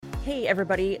Hey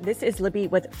everybody, this is Libby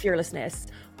with Fearlessness.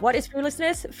 What is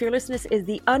fearlessness? Fearlessness is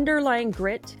the underlying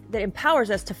grit that empowers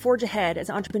us to forge ahead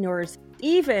as entrepreneurs,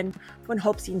 even when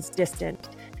hope seems distant.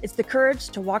 It's the courage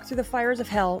to walk through the fires of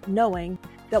hell, knowing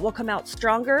that we'll come out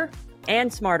stronger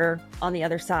and smarter on the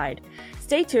other side.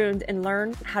 Stay tuned and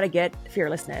learn how to get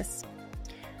fearlessness.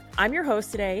 I'm your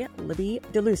host today, Libby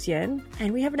DeLucian,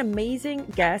 and we have an amazing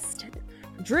guest,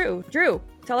 Drew. Drew,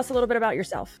 tell us a little bit about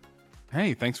yourself.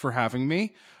 Hey, thanks for having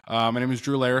me. My name is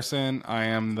Drew Larison. I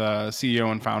am the CEO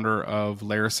and founder of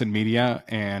Larison Media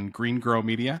and Green Grow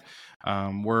Media.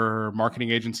 We're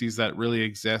marketing agencies that really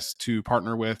exist to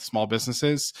partner with small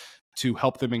businesses to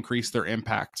help them increase their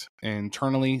impact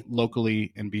internally,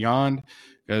 locally, and beyond,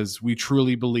 because we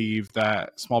truly believe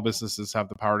that small businesses have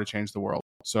the power to change the world.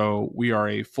 So we are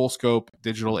a full scope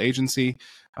digital agency.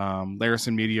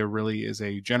 Larison Media really is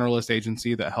a generalist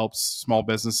agency that helps small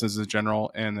businesses in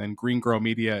general. And then Green Grow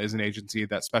Media is an agency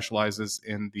that specializes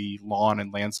in the lawn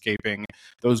and landscaping,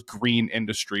 those green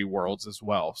industry worlds as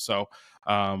well. So,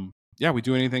 we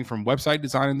do anything from website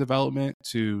design and development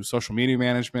to social media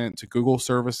management to Google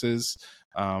services,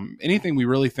 anything we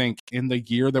really think in the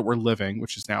year that we're living,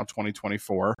 which is now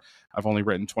 2024. I've only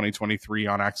written 2023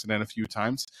 on accident a few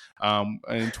times. And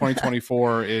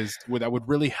 2024 that would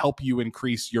really help you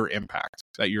increase your impact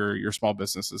that your small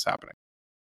business is happening.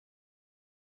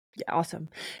 Yeah, awesome.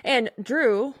 And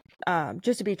Drew,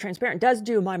 just to be transparent, does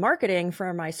do my marketing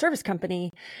for my service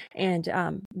company,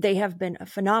 and they have been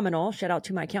phenomenal. Shout out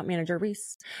to my account manager,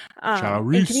 Reese. Shout out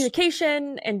Reese. In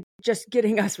communication and just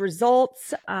getting us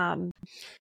results, and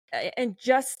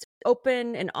just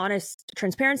open and honest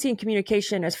transparency and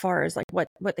communication as far as like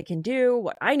what they can do,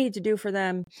 what I need to do for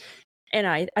them,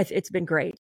 and it's been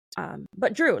great.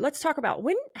 But Drew, let's talk about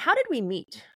how did we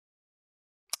meet?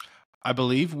 I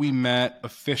believe we met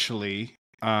officially.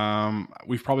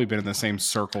 We've probably been in the same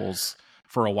circles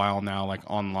for a while now, like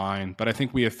online, but I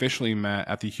think we officially met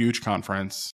at the Huge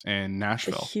Conference in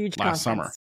Nashville last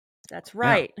summer. That's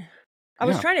right. Yeah. I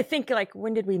was trying to think, like,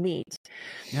 when did we meet?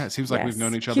 Yeah, it seems like we've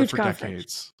known each other for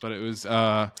decades, but it was,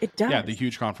 the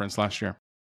Huge Conference last year.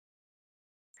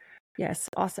 Yes.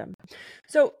 Awesome.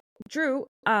 So Drew,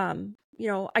 I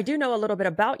do know a little bit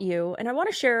about you, and I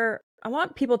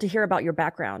want people to hear about your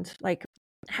background. Like,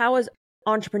 how has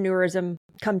entrepreneurism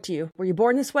come to you? Were you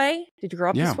born this way? Did you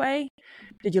grow up this way?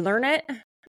 Did you learn it?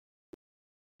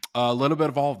 A little bit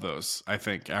of all of those, I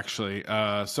think, actually.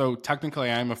 So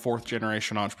technically, I'm a fourth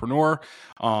generation entrepreneur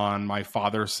on my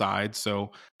father's side.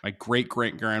 So my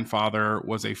great-great-grandfather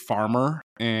was a farmer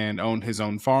and owned his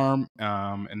own farm.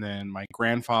 And then my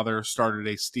grandfather started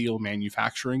a steel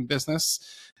manufacturing business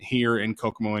here in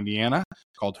Kokomo, Indiana,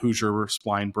 called Hoosier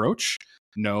Spline Brooch.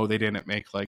 No, they didn't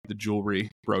make like the jewelry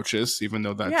brooches, even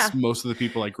though that's most of the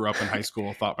people I grew up in high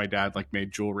school thought my dad like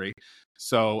made jewelry.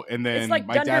 So, and then it's like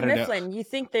my dad Mifflin. You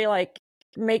think they like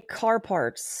make car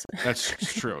parts? That's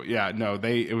true. Yeah, no,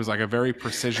 it was like a very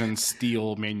precision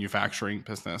steel manufacturing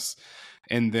business.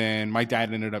 And then my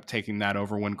dad ended up taking that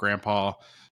over when Grandpa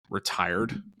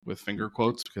retired, with finger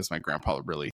quotes, because my grandpa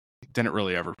didn't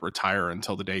really ever retire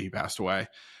until the day he passed away.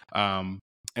 And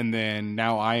then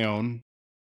now I own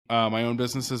my own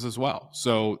businesses as well.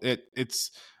 So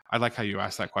I like how you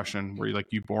asked that question. Were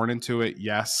you born into it?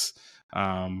 Yes.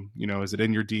 Is it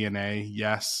in your DNA?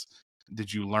 Yes.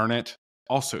 Did you learn it?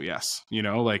 Also, yes.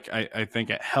 I think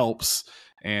it helps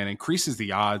and increases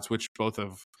the odds, which both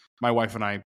of my wife and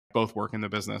I both work in the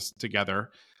business together.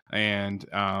 And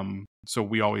so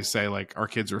we always say like our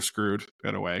kids are screwed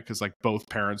in a way, because like both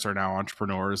parents are now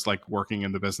entrepreneurs, like working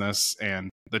in the business, and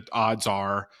the odds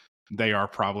are they are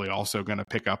probably also going to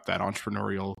pick up that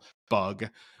entrepreneurial bug.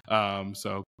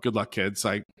 So good luck, kids.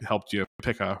 I helped you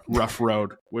pick a rough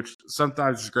road, which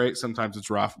sometimes is great. Sometimes it's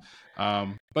rough.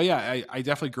 But yeah, I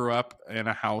definitely grew up in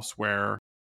a house where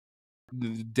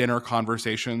the dinner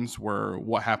conversations were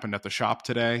what happened at the shop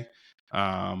today.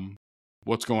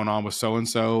 What's going on with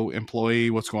so-and-so employee?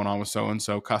 What's going on with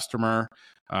so-and-so customer?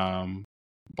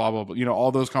 Blah, blah, blah.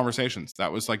 All those conversations.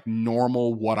 That was like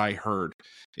normal what I heard.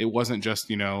 It wasn't just,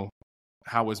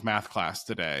 how was math class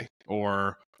today?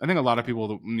 Or I think a lot of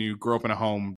people, when you grow up in a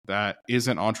home that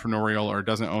isn't entrepreneurial or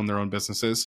doesn't own their own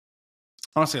businesses,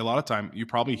 honestly, a lot of time you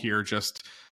probably hear just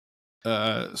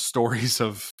stories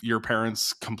of your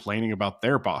parents complaining about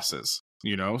their bosses.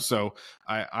 So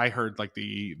I heard like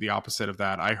the opposite of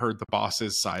that. I heard the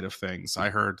boss's side of things. I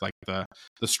heard like the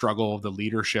struggle of the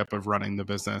leadership of running the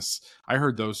business. I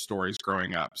heard those stories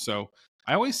growing up. So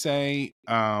I always say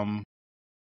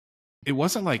it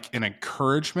wasn't like an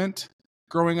encouragement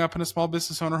growing up in a small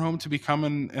business owner home to become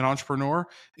an entrepreneur.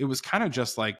 It was kind of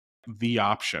just like the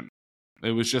option.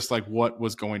 It was just like what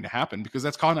was going to happen, because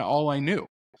that's kind of all I knew.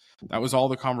 That was all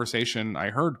the conversation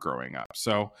I heard growing up.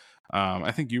 So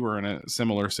I think you were in a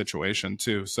similar situation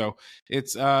too. So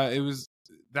it was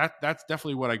that's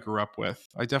definitely what I grew up with.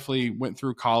 I definitely went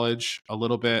through college a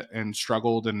little bit and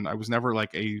struggled, and I was never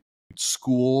like a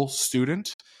school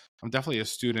student. I'm definitely a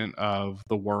student of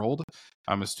the world.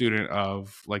 I'm a student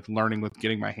of like learning with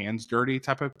getting my hands dirty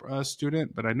type of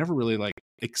student, but I never really like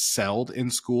excelled in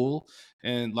school.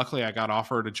 And luckily, I got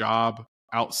offered a job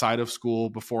outside of school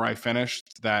before I finished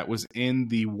that was in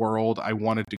the world I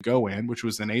wanted to go in, which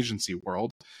was an agency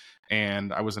world.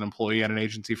 And I was an employee at an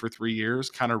agency for 3 years,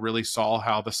 kind of really saw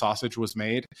how the sausage was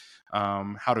made,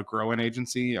 how to grow an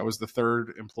agency. I was the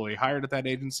third employee hired at that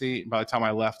agency. And by the time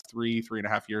I left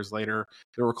 3.5 years later,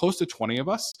 there were close to 20 of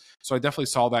us. So I definitely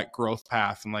saw that growth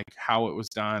path and like how it was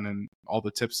done and all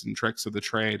the tips and tricks of the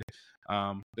trade.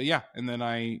 But yeah, and then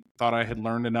I thought I had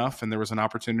learned enough and there was an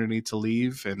opportunity to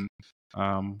leave, and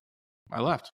I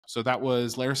left. So that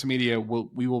was Larison Media.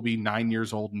 We will be 9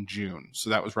 years old in June. So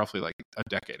that was roughly like a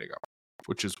decade ago,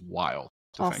 which is wild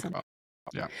to think about.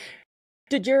 Yeah.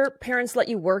 Did your parents let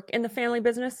you work in the family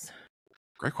business?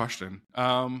 Great question.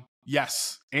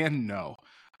 Yes and no.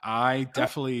 I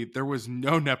definitely, there was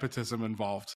no nepotism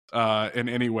involved in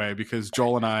any way, because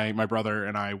Joel and I, my brother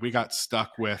and I, we got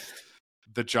stuck with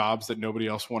the jobs that nobody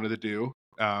else wanted to do,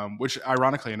 which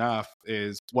ironically enough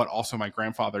is what also my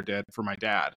grandfather did for my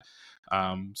dad.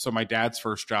 So my dad's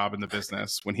first job in the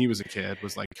business when he was a kid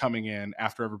was like coming in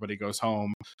after everybody goes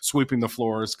home, sweeping the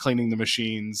floors, cleaning the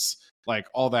machines, like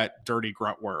all that dirty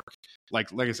grunt work.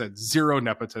 Like I said, zero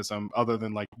nepotism other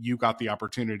than like you got the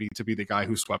opportunity to be the guy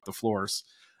who swept the floors.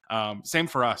 Same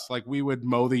for us. Like we would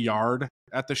mow the yard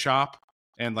at the shop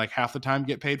and like half the time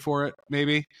get paid for it,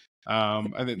 maybe. I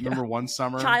remember one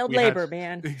summer child labor,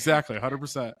 man. Exactly,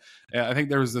 100%. I think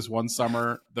there was this one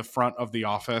summer the front of the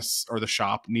office or the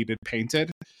shop needed painted,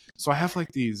 so I have like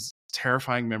these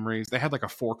terrifying memories. They had like a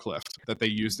forklift that they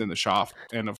used in the shop,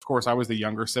 and of course I was the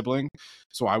younger sibling,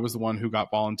 so I was the one who got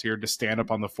volunteered to stand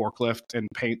up on the forklift and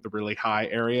paint the really high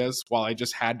areas while I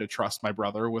just had to trust my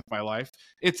brother with my life.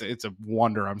 It's a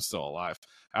wonder I'm still alive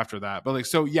after that. But like,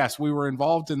 so yes, we were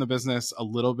involved in the business a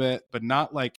little bit, but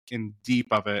not like in deep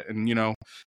of it. And you know,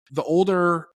 the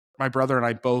older my brother and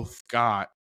I both got,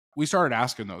 we started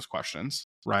asking those questions,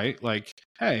 right? Like,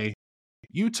 hey,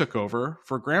 you took over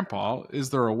for grandpa. Is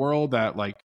there a world that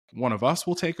like one of us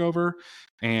will take over?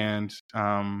 And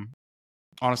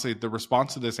honestly, the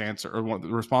response to this answer, or the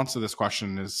response to this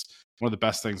question, is one of the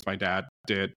best things my dad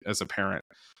did as a parent.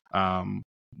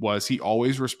 Was he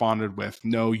always responded with,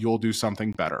 no, you'll do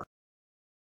something better.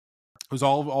 It was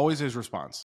always his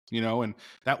response, you know, and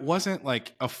that wasn't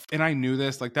like and I knew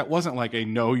this, like that wasn't like a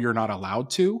no, you're not allowed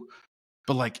to,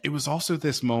 but like it was also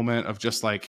this moment of just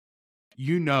like,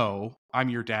 you know, I'm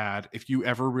your dad. If you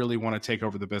ever really want to take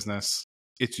over the business,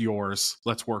 it's yours.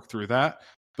 Let's work through that.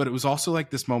 But it was also like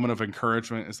this moment of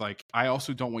encouragement is like, I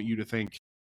also don't want you to think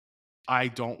I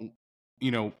don't,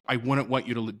 you know, I wouldn't want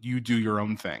you do your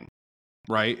own thing.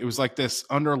 Right. It was like this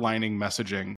underlining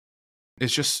messaging.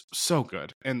 It's just so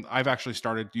good. And I've actually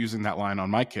started using that line on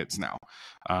my kids now.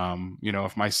 You know,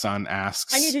 if my son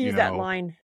asks, I need to use that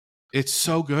line. It's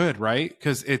so good, right?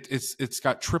 Because it's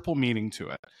got triple meaning to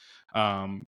it.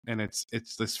 And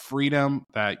it's this freedom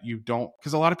that you don't,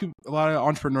 because a lot of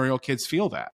entrepreneurial kids feel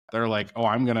that. They're like, oh,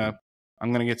 I'm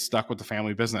gonna get stuck with the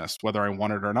family business, whether I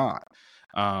want it or not.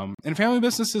 And family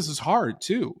businesses is hard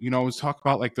too. You know, I was talking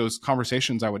about like those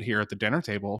conversations I would hear at the dinner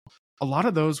table. A lot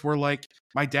of those were like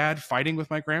my dad fighting with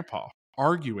my grandpa,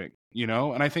 arguing, you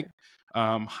know, and I think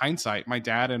hindsight, my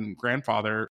dad and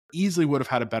grandfather easily would have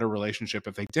had a better relationship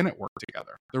if they didn't work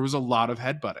together. There was a lot of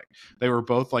headbutting. They were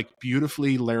both like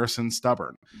beautifully Larison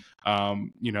stubborn,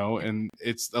 you know, and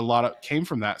it's a lot of came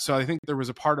from that. So I think there was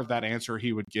a part of that answer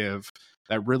he would give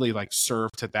that really like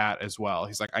served to that as well.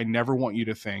 He's like, I never want you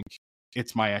to think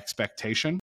it's my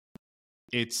expectation.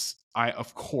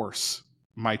 Of course,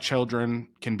 my children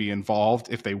can be involved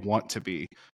if they want to be,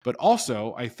 but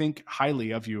also I think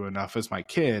highly of you enough as my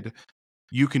kid,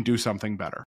 you can do something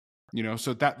better. You know,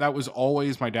 so that was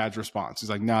always my dad's response. He's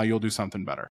like, no, you'll do something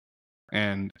better.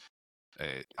 And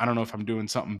I don't know if I'm doing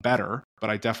something better, but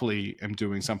I definitely am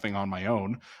doing something on my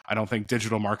own. I don't think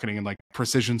digital marketing and like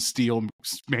precision steel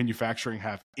manufacturing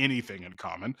have anything in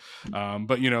common.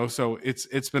 But you know, so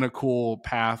it's been a cool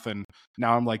path, and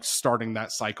now I'm like starting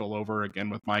that cycle over again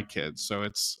with my kids. So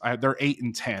they're 8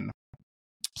 and 10.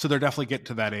 So they're definitely getting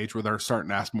to that age where they're starting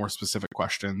to ask more specific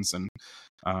questions. And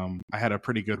I had a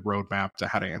pretty good roadmap to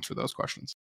how to answer those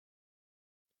questions.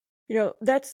 You know,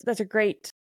 that's a great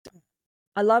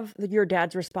I love your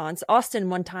dad's response. Austin,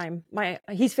 one time,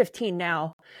 he's 15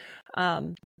 now,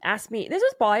 asked me, this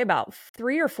was probably about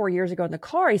 3 or 4 years ago in the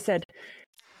car. He said,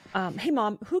 hey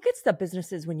mom, who gets the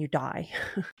businesses when you die?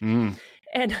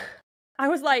 And I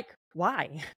was like,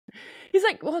 why? He's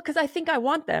like, well, because I think I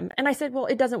want them. And I said, well,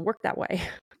 it doesn't work that way.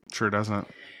 Sure doesn't.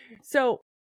 So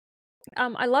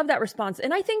I love that response.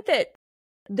 And I think that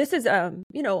this is,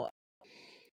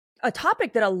 a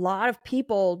topic that a lot of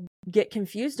people get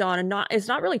confused on and it's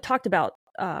not really talked about.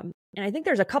 And I think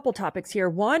there's a couple topics here.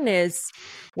 One is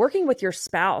working with your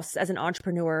spouse as an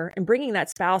entrepreneur and bringing that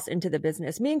spouse into the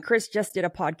business. Me and Chris just did a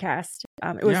podcast.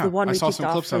 It was the one we kicked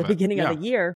off for the beginning of the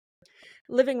year,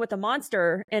 Living with a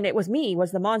Monster. And it was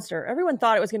the monster. Everyone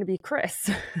thought it was going to be Chris.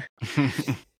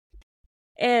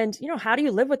 And, how do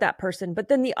you live with that person? But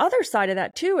then the other side of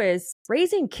that too is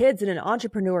raising kids in an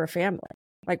entrepreneur family,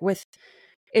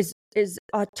 is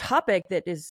a topic that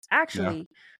is actually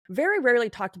very rarely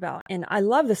talked about. And I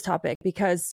love this topic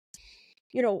because,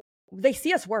 they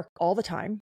see us work all the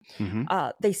time.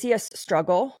 They see us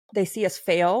struggle. They see us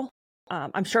fail.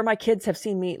 I'm sure my kids have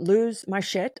seen me lose my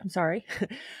shit. I'm sorry.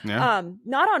 Not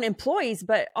on employees,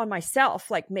 but on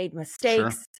myself, like made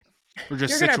mistakes. Or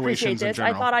just situations in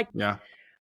general.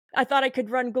 I thought I could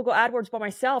run Google AdWords by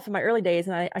myself in my early days,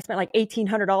 and I spent like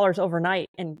 $1,800 overnight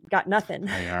and got nothing.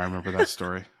 Yeah, I remember that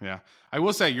story. Yeah. I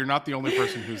will say you're not the only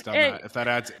person who's done that. If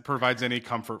that provides any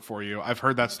comfort for you. I've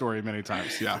heard that story many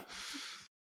times. Yeah.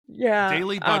 Yeah.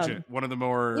 Daily budget, one of the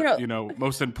more,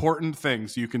 most important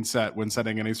things you can set when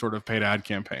setting any sort of paid ad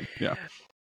campaign. Yeah.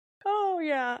 Oh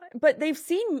yeah. But they've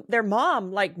seen their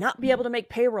mom not be able to make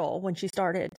payroll when she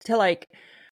started to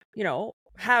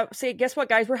say, guess what,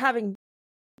 guys,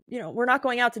 we're not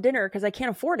going out to dinner because I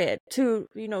can't afford it, to,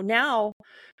 now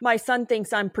my son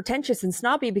thinks I'm pretentious and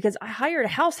snobby because I hired a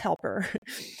house helper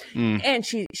and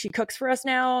she cooks for us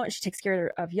now. She takes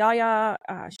care of Yaya.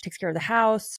 She takes care of the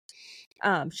house.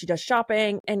 She does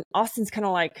shopping, and Austin's kind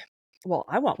of like, well,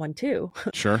 I want one too.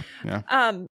 Sure. Yeah.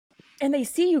 And they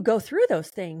see you go through those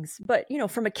things, but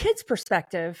from a kid's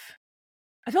perspective,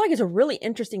 I feel like it's a really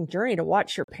interesting journey to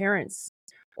watch your parents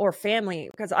or family,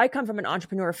 because I come from an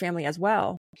entrepreneur family as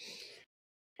well.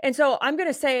 And so I'm going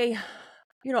to say,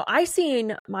 I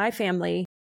seen my family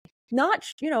not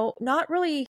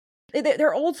really,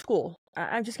 they're old school.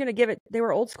 I'm just going to give it, they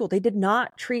were old school. They did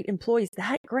not treat employees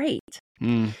that great.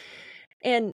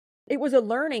 And it was a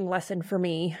learning lesson for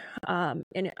me.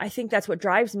 And I think that's what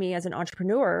drives me as an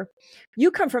entrepreneur.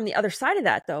 You come from the other side of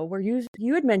that though, where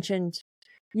you had mentioned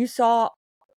you saw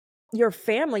your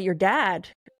family, your dad,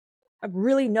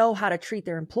 really know how to treat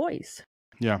their employees.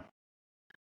 Yeah.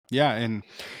 And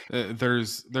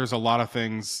there's a lot of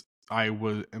things I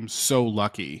am so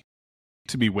lucky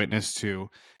to be witness to.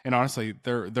 And honestly,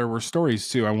 there were stories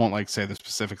too. I won't say the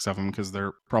specifics of them because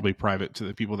they're probably private to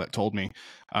the people that told me.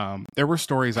 There were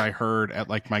stories I heard at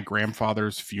my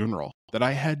grandfather's funeral that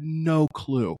I had no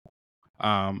clue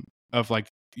of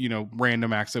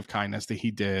random acts of kindness that he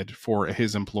did for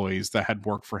his employees that had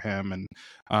worked for him. And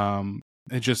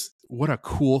it just, what a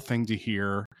cool thing to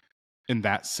hear in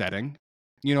that setting.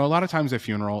 A lot of times at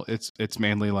funeral, it's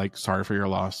mainly sorry for your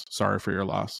loss,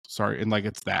 sorry. And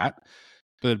it's that.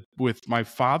 But with my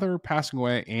father passing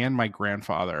away and my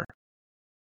grandfather,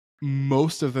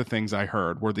 most of the things I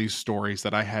heard were these stories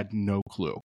that I had no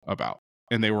clue about.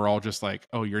 And they were all just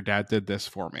oh, your dad did this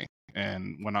for me.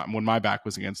 And when my back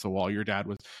was against the wall, your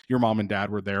mom and dad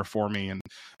were there for me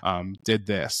and did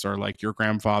this, or your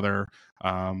grandfather,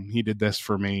 he did this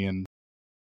for me. And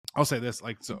I'll say this,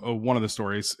 one of the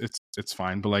stories, it's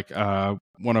fine, but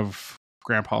one of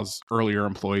grandpa's earlier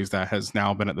employees that has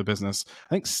now been at the business,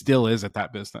 I think still is at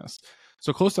that business.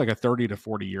 So close to a 30 to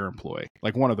 40 year employee,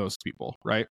 one of those people,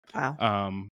 right?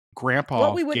 Wow. Grandpa,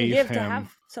 what we wouldn't give to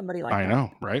have somebody like that. I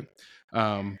know, right?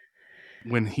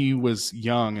 When he was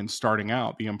young and starting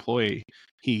out, the employee,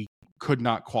 he could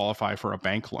not qualify for a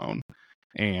bank loan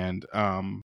and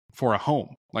for a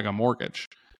home, a mortgage.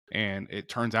 And it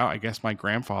turns out, I guess my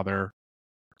grandfather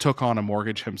took on a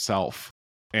mortgage himself,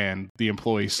 and the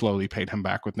employee slowly paid him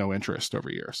back with no interest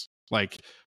over years.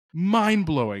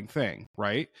 Mind-blowing thing,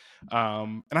 right?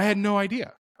 And I had no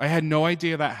idea.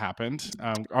 That happened.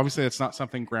 Obviously, it's not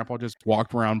something Grandpa just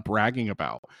walked around bragging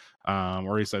about.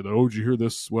 Or he said, "Oh, did you hear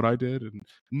this? What I did?" And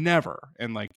never.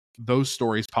 And those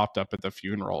stories popped up at the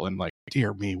funeral, and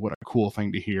dear me, what a cool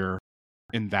thing to hear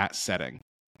in that setting.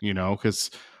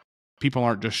 Because people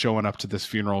aren't just showing up to this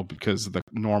funeral because of the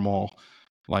normal,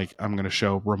 I'm going to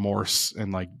show remorse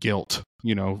and guilt,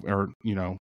 or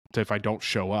if I don't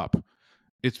show up.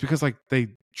 It's because they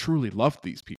truly loved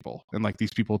these people, and like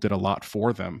these people did a lot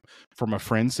for them from a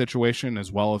friend situation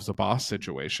as well as a boss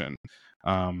situation.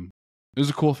 It was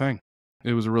a cool thing.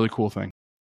 It was a really cool thing.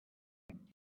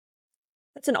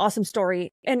 That's an awesome story.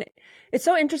 And it's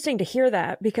so interesting to hear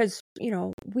that because,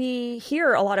 we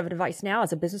hear a lot of advice now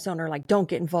as a business owner, like don't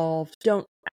get involved, don't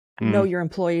know your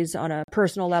employees on a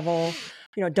personal level,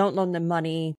 don't loan them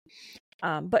money.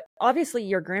 But obviously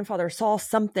your grandfather saw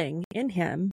something in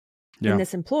him, in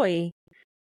this employee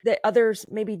that others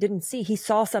maybe didn't see. He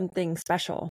saw something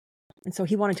special. And so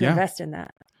he wanted to invest in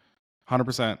that.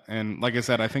 100%. And like I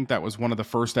said, I think that was one of the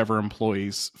first ever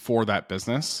employees for that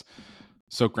business.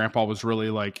 So grandpa was really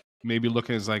like maybe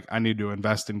looking as like, I need to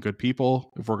invest in good people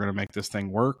if we're going to make this thing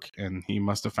work. And he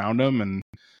must have found them. And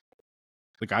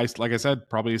the guy, like I said,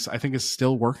 probably I think is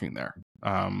still working there.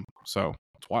 So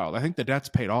it's wild. I think the debt's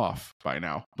paid off by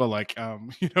now, but like, I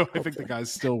think the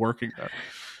guy's still working there.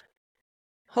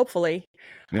 Hopefully.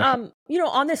 Yeah.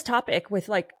 On this topic with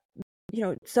like,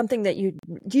 something that you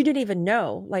didn't even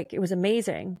know, like it was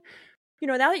amazing.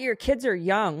 Now that your kids are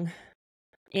young,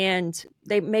 and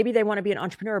they want to be an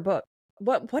entrepreneur, but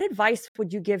what advice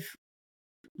would you give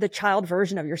the child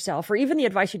version of yourself, or even the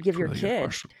advice you'd give your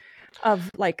kid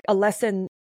of like a lesson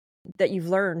that you've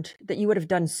learned that you would have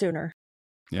done sooner?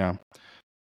 Yeah.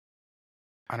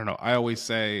 I don't know. I always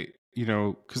say,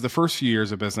 because the first few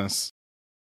years of business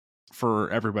for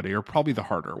everybody are probably the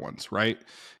harder ones, right?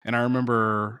 And I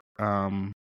remember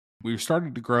we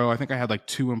started to grow. I think I had like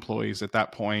 2 employees at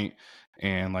that point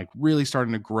and like really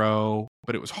starting to grow,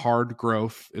 but it was hard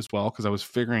growth as well because I was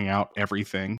figuring out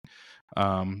everything.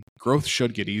 Growth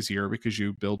should get easier because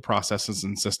you build processes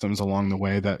and systems along the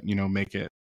way that, make it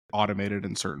automated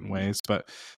in certain ways. But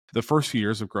the first few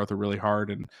years of growth are really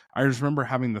hard. And I just remember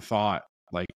having the thought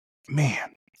like,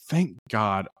 man, thank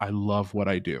God I love what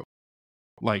I do.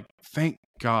 Like, thank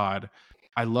God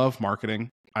I love marketing.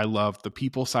 I love the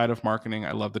people side of marketing.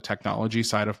 I love the technology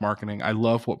side of marketing. I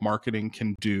love what marketing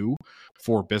can do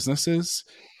for businesses.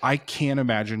 I can't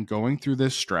imagine going through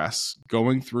this stress,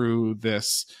 going through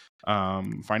this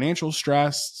financial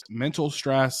stress, mental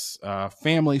stress,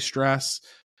 family stress,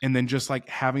 and then just like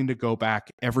having to go back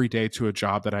every day to a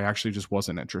job that I actually just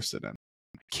wasn't interested in.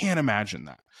 Can't imagine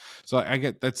that. So I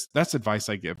get that's advice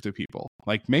I give to people.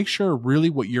 Like, make sure really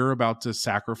what you're about to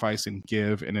sacrifice and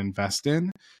give and invest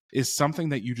in is something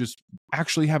that you just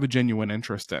actually have a genuine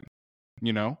interest in.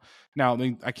 Now,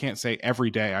 I can't say every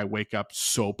day I wake up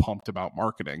so pumped about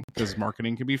marketing because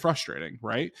marketing can be frustrating,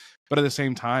 right? But at the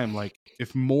same time, like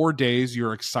if more days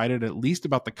you're excited at least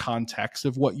about the context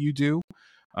of what you do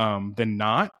than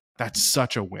not, that's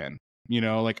such a win.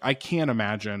 Like I can't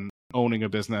imagine owning a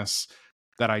business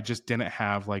that I just didn't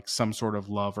have like some sort of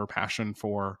love or passion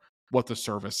for what the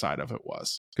service side of it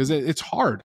was. Because it's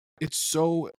hard. It's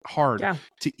so hard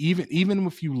to even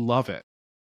if you love it,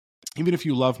 even if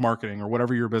you love marketing or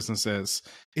whatever your business is,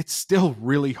 it's still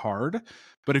really hard.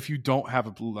 But if you don't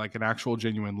have like an actual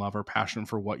genuine love or passion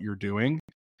for what you're doing,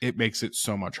 it makes it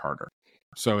so much harder.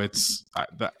 So it's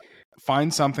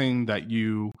find something that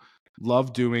you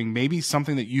love doing, maybe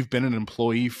something that you've been an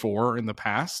employee for in the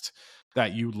past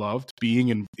that you loved being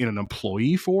in an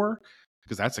employee for,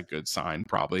 because that's a good sign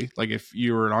probably. Like if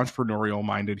you're an entrepreneurial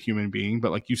minded human being,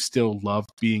 but like you still loved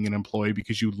being an employee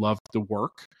because you loved the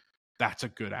work, that's a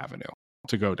good avenue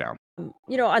to go down.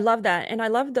 I love that. And I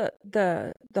love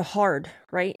the hard,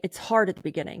 right? It's hard at the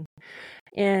beginning.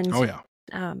 And,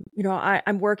 I'm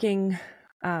working,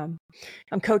 I'm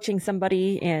coaching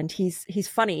somebody and he's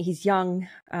funny. He's young.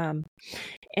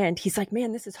 And he's like,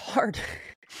 man, this is hard.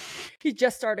 He's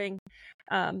just starting,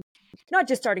 not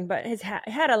just starting, but has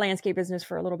had a landscape business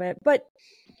for a little bit. But,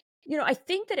 I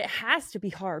think that it has to be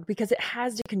hard because it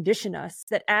has to condition us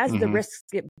that as the risks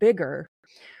get bigger,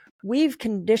 we've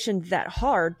conditioned that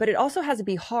hard, but it also has to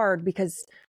be hard because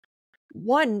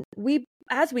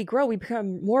as we grow, we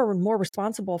become more and more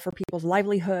responsible for people's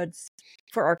livelihoods,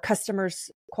 for our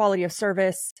customers' quality of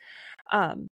service.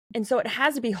 And so it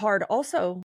has to be hard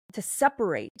also to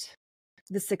separate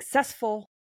the successful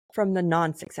from the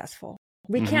non-successful.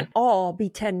 We can't all be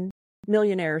 10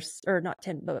 millionaires, or not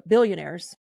 10, but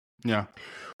billionaires. Yeah.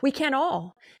 We can't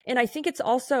all. And I think it's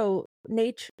also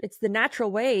it's the natural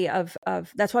way of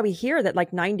that's why we hear that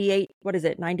like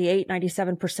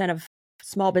 97% of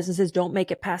small businesses don't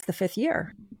make it past the 5th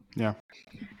year. Yeah.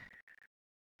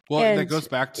 Well, and that goes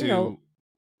back to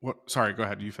sorry, go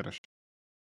ahead. You finish.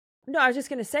 No, I was just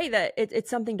going to say that it's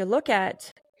something to look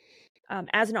at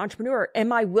as an entrepreneur.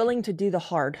 Am I willing to do the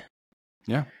hard?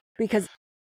 Yeah. Because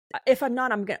if I'm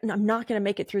not, I'm not going to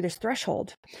make it through this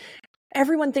threshold.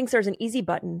 everyone thinks there's an easy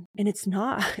button, and it's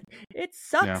not. It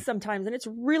sucks sometimes, and it's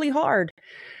really hard.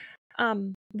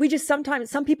 Some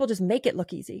people just make it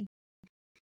look easy.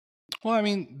 Well, I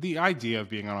mean, the idea of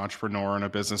being an entrepreneur and a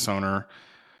business owner,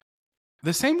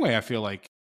 the same way I feel like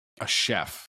a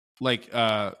chef, like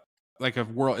a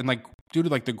world, and like due to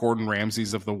like the Gordon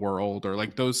Ramsays of the world, or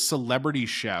like those celebrity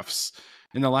chefs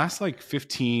in the last like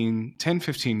 10,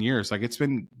 15 years, like it's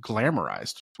been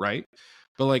glamorized, right?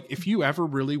 But like, if you ever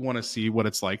really want to see what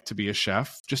it's like to be a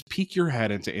chef, just peek your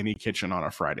head into any kitchen on a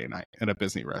Friday night at a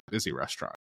busy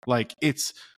restaurant. Like,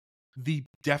 it's the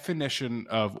definition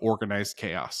of organized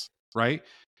chaos, right?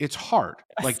 It's hard.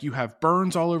 Like, you have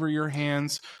burns all over your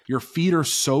hands. Your feet are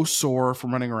so sore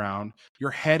from running around.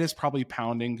 Your head is probably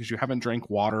pounding because you haven't drank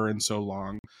water in so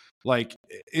long. Like,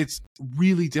 it's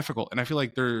really difficult. And I feel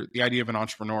like the idea of an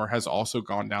entrepreneur has also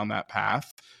gone down that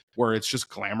path where it's just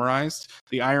glamorized.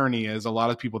 The irony is a lot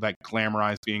of people that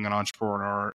glamorize being an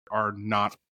entrepreneur are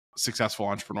not successful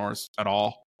entrepreneurs at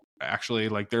all. Actually,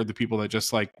 like, they're the people that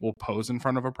just like will pose in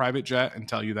front of a private jet and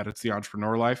tell you that it's the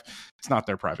entrepreneur life. It's not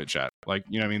their private jet. Like,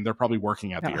 you know what I mean? They're probably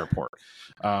working at the airport.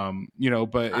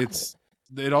 But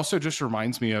it also just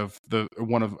reminds me of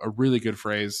one of a really good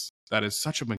phrase that is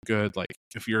such a good, like,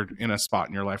 if you're in a spot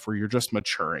in your life where you're just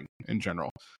maturing in general.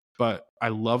 But I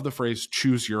love the phrase,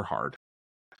 choose your hard.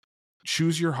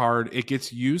 Choose your hard. It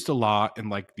gets used a lot in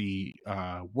like the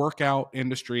workout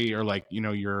industry, or like, you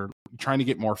know, you're trying to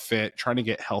get more fit, trying to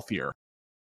get healthier.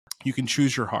 You can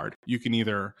choose your hard. You can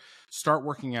either start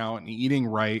working out and eating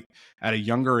right at a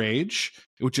younger age,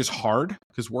 which is hard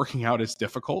because working out is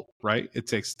difficult, right? It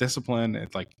takes discipline.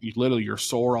 It's like you're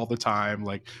sore all the time.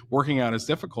 Like, working out is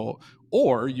difficult.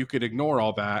 Or you could ignore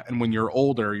all that, and when you're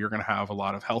older, you're going to have a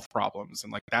lot of health problems,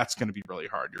 and like that's going to be really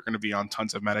hard. You're going to be on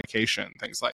tons of medication,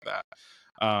 things like that.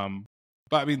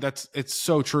 But I mean, it's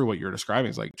so true what you're describing.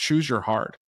 Is like, choose your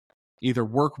hard. Either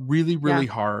work really, really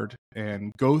hard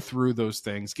and go through those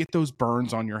things, get those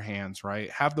burns on your hands, right?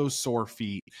 Have those sore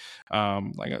feet.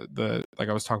 Like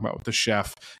I was talking about with the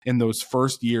chef, in those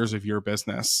first years of your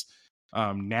business.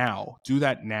 Now, do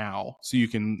that now so you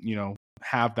can, you know,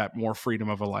 have that more freedom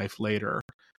of a life later.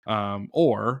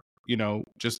 Or, you know,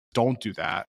 just don't do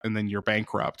that and then you're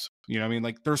bankrupt. You know what I mean?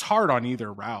 Like, there's hard on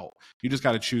either route. You just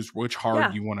got to choose which hard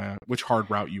route you want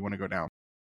to go down.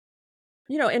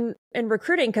 You know, in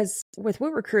recruiting, because with We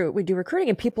Recruit, we do recruiting,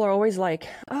 and people are always like,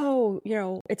 oh, you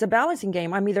know, it's a balancing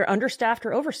game. I'm either understaffed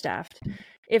or overstaffed.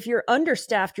 If you're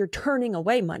understaffed, you're turning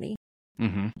away money.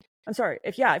 Mm-hmm. I'm sorry.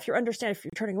 If you're understaffed, if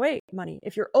you're turning away money.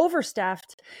 If you're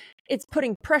overstaffed, it's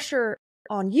putting pressure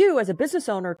on you as a business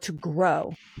owner to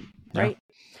grow, right?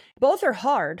 Both are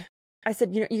hard. I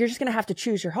said, you know, you're just going to have to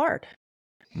choose your hard.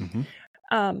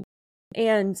 Mm-hmm.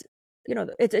 And, you know,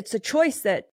 it's a choice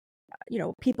that, you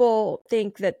know, people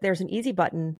think that there's an easy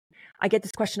button. I get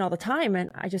this question all the time. And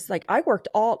I just I worked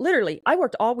all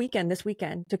weekend this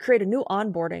weekend to create a new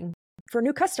onboarding for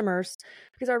new customers,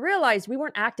 because I realized we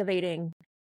weren't activating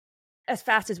as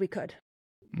fast as we could,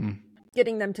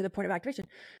 getting them to the point of activation.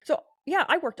 So yeah,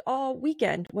 I worked all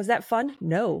weekend. Was that fun?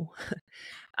 No.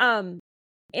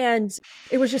 And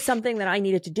it was just something that I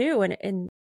needed to do. And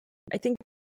I think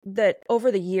that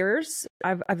over the years,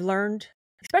 I've learned,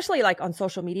 especially like on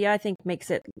social media, I think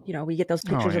makes it, you know, we get those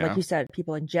pictures of, like you said,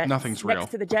 people in jets, nothing's next real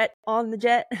to the jet, on the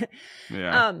jet.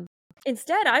 Yeah.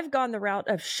 Instead, I've gone the route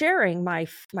of sharing my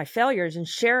failures and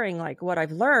sharing like what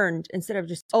I've learned, instead of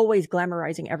just always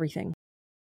glamorizing everything.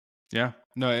 Yeah,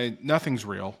 no, nothing's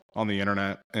real on the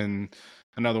internet. And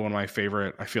another one of my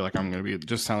favorite, I feel like I'm going to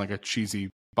just sound like a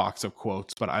cheesy box of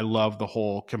quotes, but I love the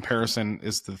whole comparison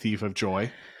is the thief of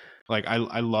joy. Like,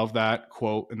 I love that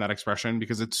quote and that expression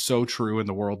because it's so true in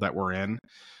the world that we're in.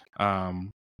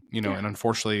 You know, and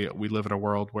unfortunately we live in a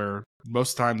world where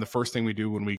most of the time the first thing we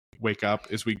do when we wake up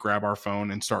is we grab our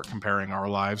phone and start comparing our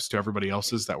lives to everybody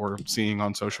else's that we're seeing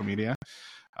on social media.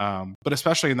 But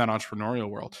especially in that entrepreneurial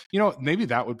world, you know, maybe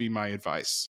that would be my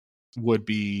advice, would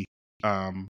be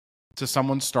to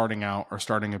someone starting out or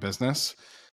starting a business,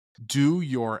 do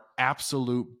your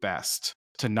absolute best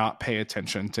to not pay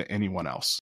attention to anyone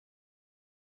else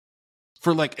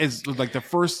for like the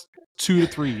first 2 to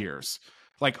 3 years.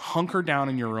 Like, hunker down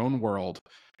in your own world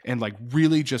and like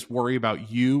really just worry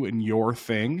about you and your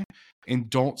thing,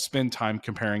 and don't spend time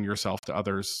comparing yourself to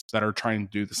others that are trying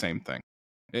to do the same thing,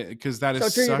 because that is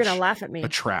Drew, such you're gonna laugh at me. a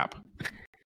trap.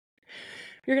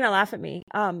 You're gonna laugh at me.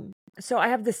 So I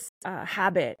have this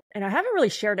habit, and I haven't really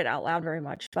shared it out loud very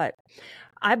much, but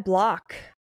I block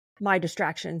my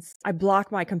distractions. I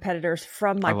block my competitors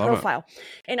from my profile.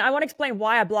 And I want to explain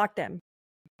why I block them.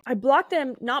 I block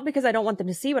them not because I don't want them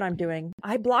to see what I'm doing.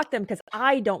 I block them because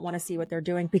I don't want to see what they're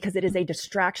doing because it is a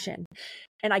distraction.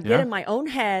 And I get Yeah. in my own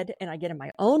head and I get in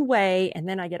my own way. And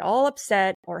then I get all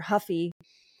upset or huffy,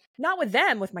 not with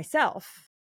them, with myself.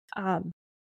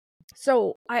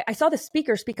 So I saw the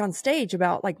speaker speak on stage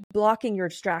about like blocking your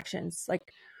distractions, like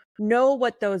know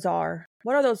what those are.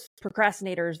 What are those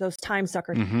procrastinators, those time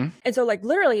suckers? Mm-hmm. And so like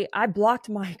literally I blocked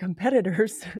my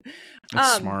competitors.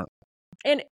 That's smart.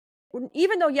 And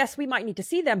even though, yes, we might need to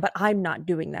see them, but I'm not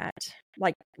doing that.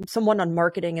 Like someone on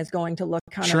marketing is going to look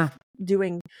kind of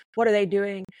doing, what are they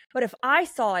doing? But if I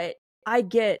saw it, I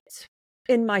get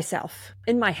in myself,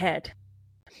 in my head.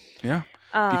 Yeah.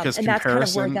 Because and that's kind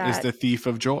of where comparison is the thief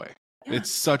of joy. Yeah.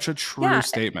 It's such a true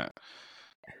statement.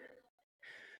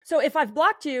 So if I've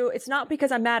blocked you, it's not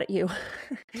because I'm mad at you.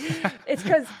 It's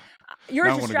because you're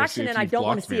a distraction and I don't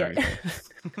want to see it.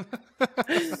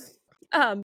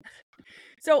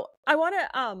 So I want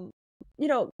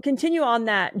to, continue on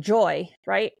that joy,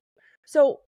 right?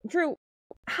 So Drew,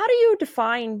 how do you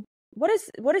define what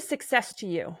is success to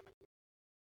you?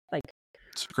 Like,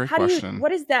 it's a great question.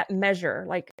 What is that measure?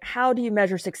 Like, how do you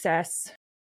measure success?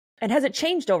 And has it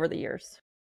changed over the years?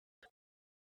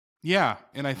 Yeah.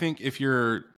 And I think if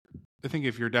your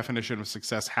definition of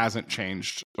success hasn't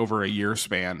changed over a year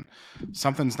span,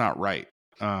 something's not right.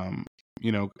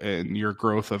 In your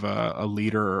growth of a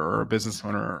leader or a business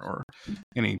owner or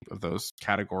any of those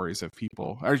categories of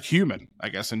people or human, I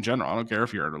guess, in general. I don't care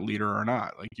if you're a leader or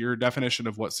not. Like your definition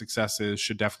of what success is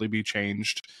should definitely be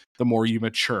changed the more you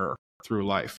mature through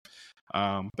life.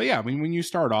 But yeah, I mean, when you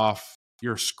start off,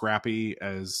 you're scrappy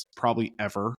as probably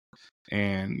ever.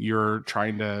 And you're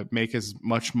trying to make as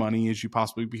much money as you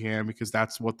possibly can because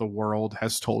that's what the world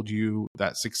has told you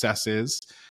that success is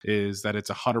that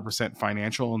it's 100%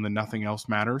 financial and then nothing else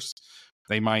matters.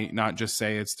 They might not just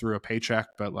say it's through a paycheck,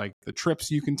 but like the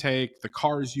trips you can take, the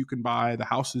cars you can buy, the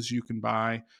houses you can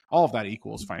buy, all of that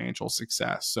equals financial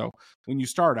success. So when you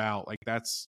start out, like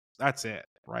that's it,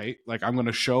 right? Like I'm going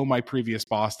to show my previous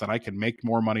boss that I can make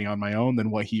more money on my own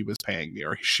than what he was paying me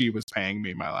or she was paying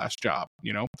me my last job,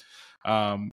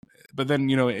 but then,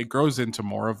 it grows into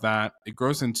more of that. It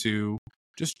grows into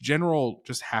just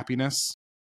happiness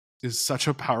is such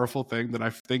a powerful thing that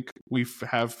I think we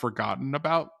have forgotten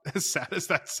about, as sad as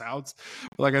that sounds.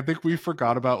 Like, I think we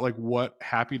forgot about like what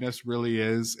happiness really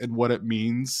is and what it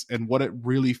means and what it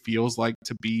really feels like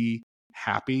to be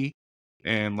happy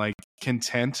and like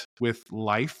content with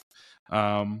life.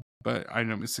 But I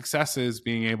know success is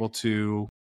being able to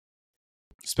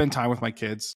spend time with my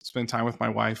kids, spend time with my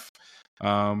wife,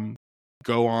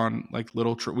 go on like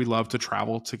we love to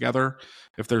travel together.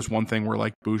 If there's one thing we're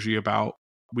like bougie about,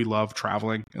 we love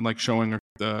traveling and like showing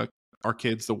our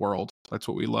kids the world. That's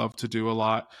what we love to do a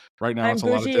lot. Right now, it's a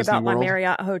lot of Disney about World. My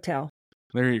Marriott hotel.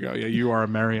 There you go. Yeah, you are a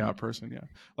Marriott person. Yeah.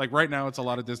 Like right now, it's a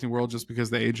lot of Disney World just because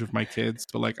of the age of my kids.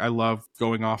 But like I love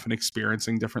going off and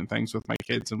experiencing different things with my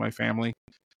kids and my family.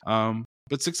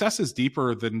 But success is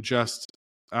deeper than just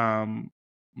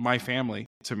my family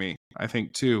to me, I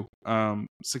think too.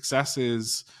 Success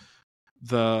is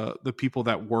the people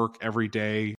that work every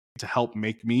day to help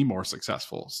make me more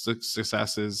successful.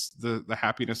 Success is the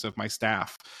happiness of my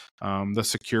staff, the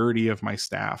security of my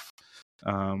staff,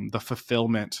 the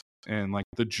fulfillment and like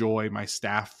the joy my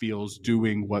staff feels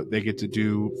doing what they get to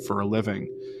do for a living.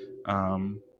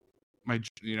 My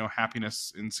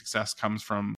happiness and success comes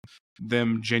from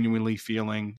them genuinely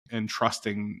feeling and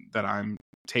trusting that I'm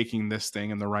taking this thing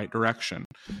in the right direction.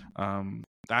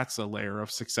 That's a layer of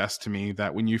success to me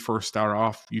that when you first start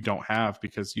off, you don't have,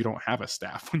 because you don't have a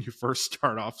staff when you first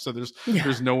start off. So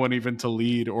there's no one even to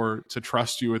lead or to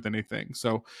trust you with anything.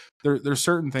 So there's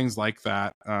certain things like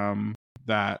that,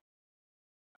 that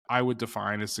I would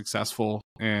define as successful.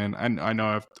 And I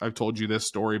know I've told you this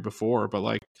story before, but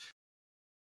like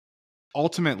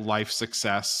ultimate life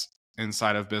success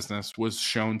inside of business was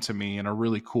shown to me in a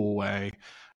really cool way.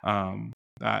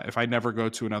 That if I never go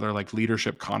to another like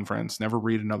leadership conference, never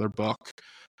read another book,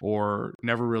 or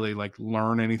never really like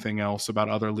learn anything else about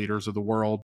other leaders of the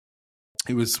world,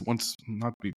 it was once, not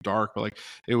to be dark, but like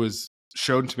it was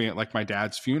shown to me at like my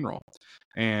dad's funeral.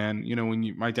 And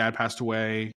when my dad passed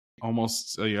away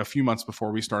almost a few months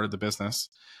before we started the business,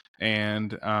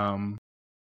 and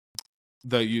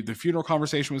the funeral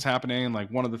conversation was happening, and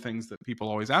like one of the things that people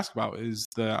always ask about is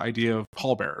the idea of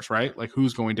pallbearers, right? Like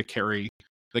who's going to carry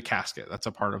the casket? That's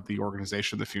a part of the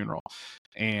organization, the funeral.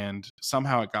 And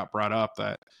somehow it got brought up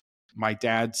that my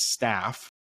dad's staff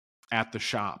at the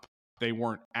shop, they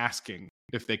weren't asking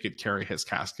if they could carry his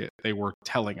casket. They were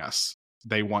telling us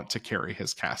they want to carry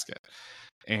his casket.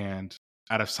 And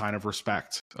out of sign of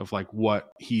respect of like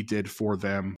what he did for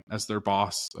them as their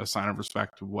boss, a sign of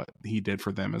respect of what he did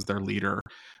for them as their leader,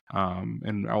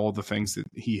 and all the things that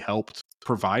he helped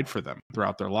provide for them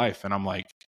throughout their life. And I'm like,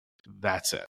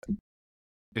 that's it.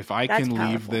 If I That's can leave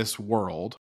powerful. this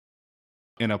world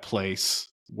in a place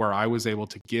where I was able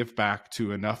to give back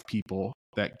to enough people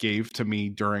that gave to me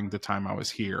during the time I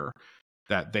was here,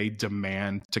 that they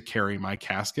demand to carry my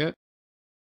casket,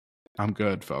 I'm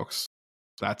good, folks.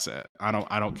 That's it. I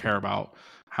don't care about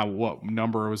what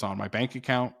number was on my bank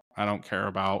account. I don't care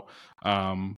about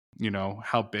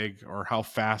how big or how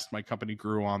fast my company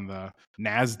grew on the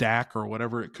NASDAQ or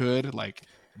whatever it could. Like,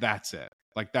 that's it.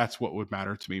 Like, that's what would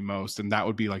matter to me most. And that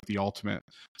would be like the ultimate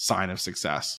sign of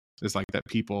success, is like that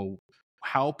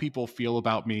how people feel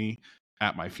about me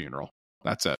at my funeral.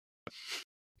 That's it.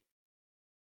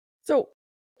 So,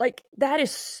 like, that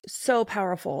is so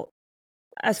powerful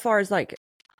as far as like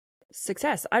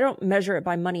success. I don't measure it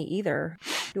by money either.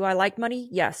 Do I like money?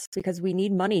 Yes, because we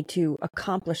need money to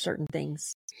accomplish certain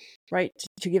things, right?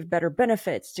 To give better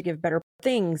benefits, to give better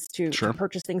things, to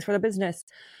purchase things for the business.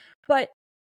 But,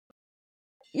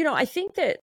 I think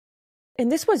that,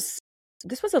 and this was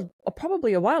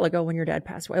probably a while ago when your dad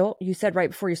passed away. Well, you said right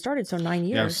before you started, so 9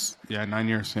 years. Yes. Yeah, 9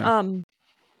 years. Yeah.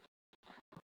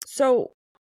 So,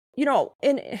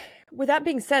 and with that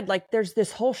being said, like there's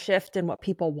this whole shift in what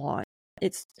people want.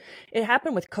 It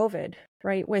happened with COVID,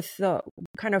 right? With the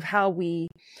kind of how we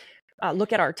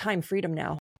look at our time freedom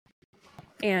now,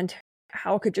 and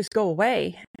how it could just go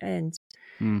away, and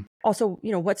also,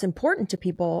 what's important to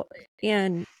people,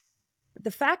 and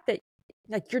the fact that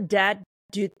like your dad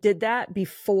did that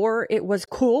before it was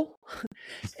cool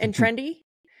and trendy,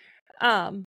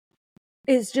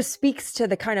 just speaks to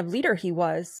the kind of leader he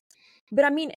was. But I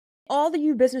mean, all the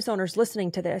you business owners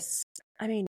listening to this, I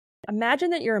mean,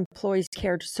 imagine that your employees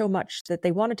cared so much that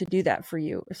they wanted to do that for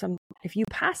you if you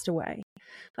passed away.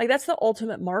 Like, that's the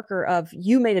ultimate marker of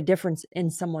you made a difference in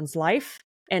someone's life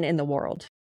and in the world.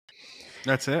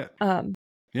 That's it.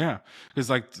 Yeah. Because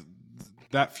like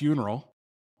that funeral,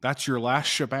 that's your last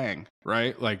shebang,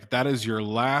 right? Like that is your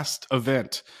last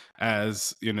event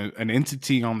as an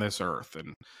entity on this earth,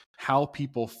 and how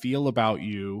people feel about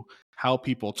you, how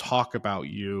people talk about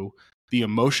you, the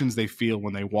emotions they feel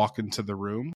when they walk into the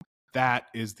room. That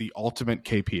is the ultimate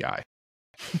KPI.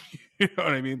 You know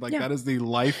what I mean? Like that is the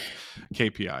life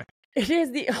KPI. It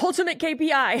is the ultimate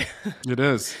KPI. It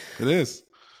is. It is.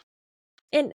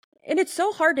 And it's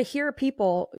so hard to hear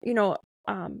people,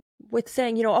 with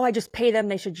saying, oh, I just pay them,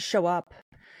 they should just show up.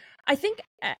 I think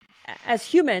as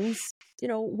humans,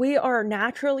 we are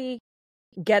naturally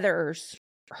gatherers,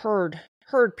 herd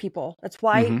people. That's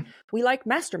why we like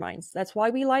masterminds. That's why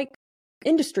we like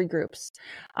industry groups.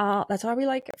 That's why we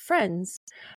like friends.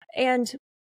 And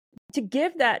to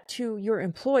give that to your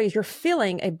employees, you're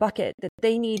filling a bucket that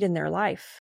they need in their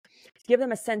life. To give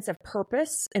them a sense of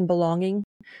purpose and belonging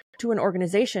to an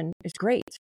organization is great,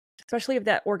 especially if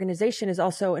that organization is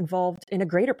also involved in a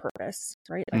greater purpose,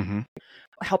 right? Like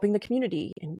helping the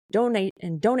community and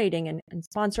donating and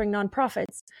sponsoring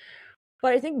nonprofits.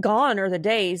 But I think gone are the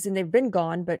days, and they've been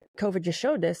gone, but COVID just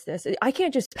showed this. I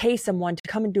can't just pay someone to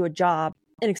come and do a job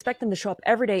and expect them to show up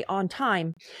every day on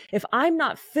time if I'm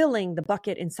not filling the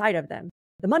bucket inside of them.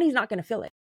 The money's not going to fill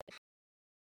it.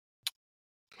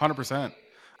 100%.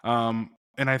 And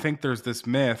I think there's this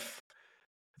myth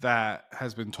that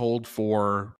has been told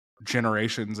for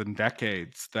generations and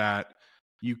decades that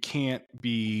you can't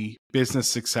be business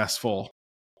successful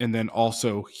and then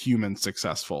also human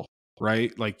successful,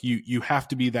 right? Like you have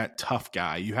to be that tough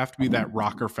guy. You have to be that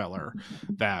Rockefeller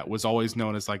that was always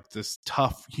known as like this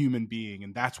tough human being,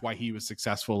 and that's why he was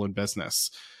successful in business.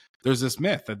 There's this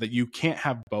myth that you can't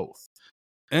have both,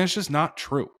 and it's just not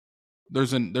true.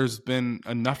 There's been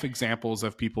enough examples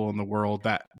of people in the world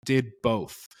that did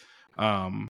both,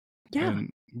 and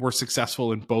were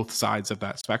successful in both sides of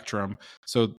that spectrum.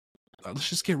 So let's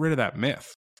just get rid of that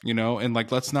myth, and like,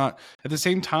 let's not, at the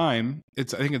same time, I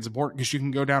think it's important because you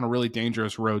can go down a really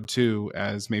dangerous road too,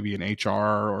 as maybe an HR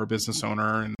or a business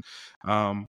owner.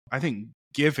 And I think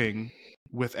giving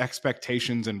with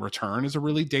expectations in return is a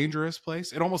really dangerous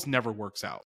place. It almost never works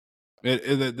out.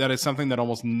 That is something that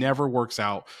almost never works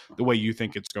out the way you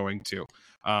think it's going to,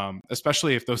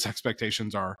 especially if those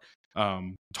expectations are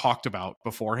talked about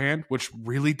beforehand, which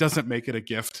really doesn't make it a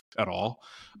gift at all.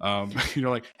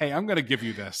 Like, hey, I'm going to give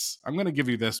you this. I'm going to give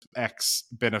you this X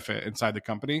benefit inside the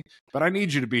company, but I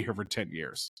need you to be here for 10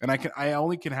 years. And I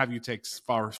only can have you take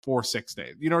 4-6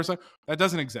 days. So that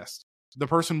doesn't exist. The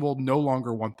person will no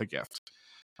longer want the gift.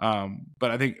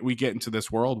 But I think we get into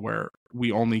this world where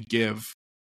we only give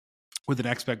with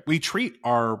an we treat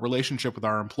our relationship with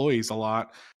our employees a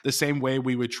lot the same way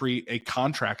we would treat a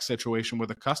contract situation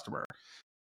with a customer.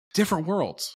 Different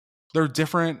worlds. They're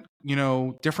different,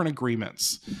 different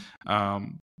agreements.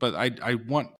 But I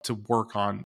want to work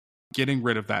on getting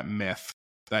rid of that myth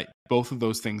that both of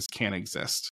those things can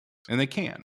exist, and they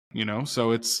can,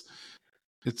 so it's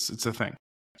a thing.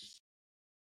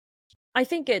 I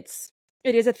think it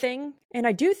is a thing. And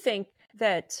I do think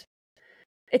that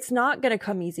it's not going to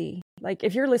come easy. Like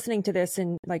if you're listening to this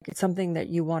and like it's something that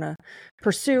you want to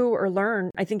pursue or learn,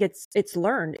 I think it's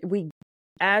learned.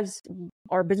 As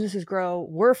our businesses grow,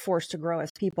 we're forced to grow as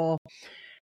people.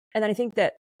 And then I think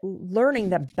that learning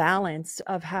the balance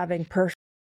of having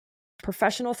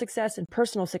professional success and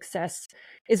personal success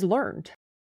is learned.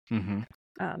 Mm-hmm.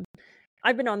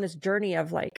 I've been on this journey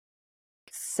of like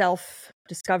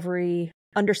self-discovery,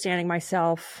 understanding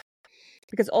myself,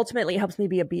 because ultimately it helps me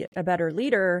be a better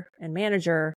leader and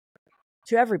manager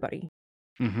to everybody.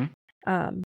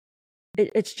 Mm-hmm.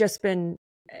 It's just been,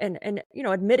 and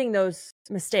admitting those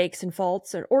mistakes and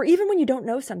faults, or even when you don't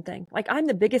know something. Like I'm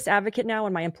the biggest advocate now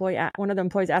when one of the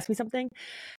employees asks me something,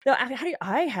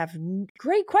 I have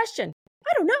great question.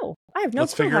 I don't know. I have no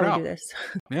clue how to do this.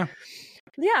 Yeah.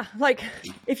 Yeah. Like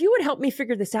if you would help me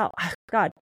figure this out,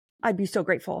 God, I'd be so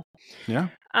grateful. Yeah.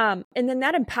 And then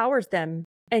that empowers them,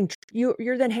 and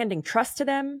you're then handing trust to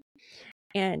them.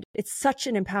 And it's such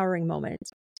an empowering moment.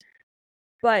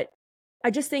 But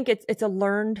I just think it's a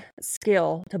learned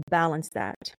skill to balance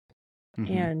that.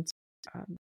 Mm-hmm. And,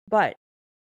 but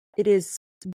it is,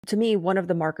 to me, one of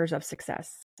the markers of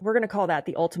success. We're going to call that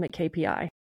the ultimate KPI.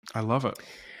 I love it.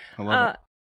 I love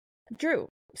it. Drew,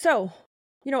 so,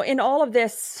 in all of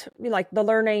this, like the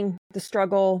learning, the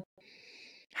struggle,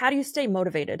 how do you stay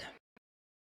motivated?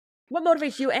 What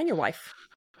motivates you and your wife?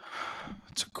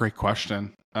 It's a great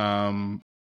question.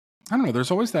 I don't know.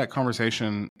 There's always that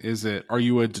conversation. Are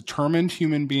you a determined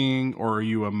human being or are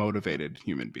you a motivated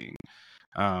human being?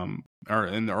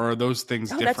 Are those things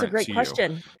different? That's a great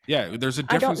question. Yeah. There's a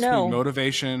difference between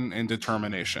motivation and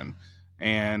determination.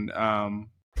 And,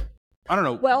 I don't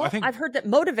know. Well, I've heard that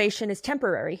motivation is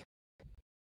temporary.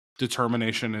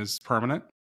 Determination is permanent,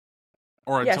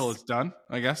 or until it's done,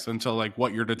 I guess, until like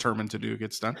what you're determined to do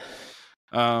gets done.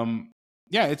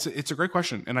 Yeah, it's a great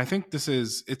question. And I think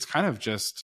it's kind of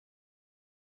just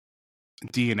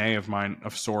DNA of mine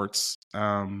of sorts.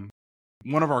 One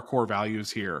of our core values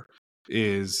here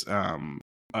is oh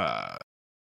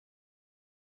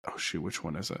shoot, which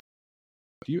one is it?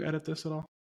 Do you edit this at all?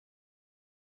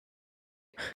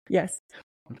 Yes.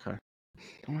 Okay.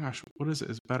 Oh my gosh, what is it?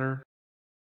 Is better?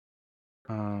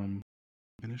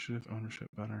 Initiative, ownership,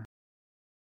 better.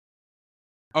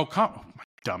 Oh, my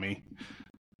dummy.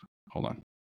 Hold on.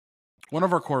 One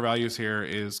of our core values here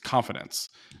is confidence,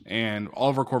 and all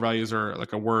of our core values are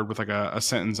like a word with like a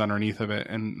sentence underneath of it,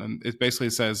 and it basically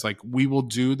says like we will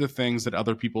do the things that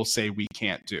other people say we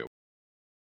can't do.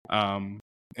 And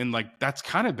like that's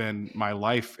kind of been my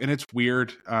life, and it's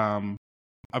weird.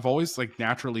 I've always like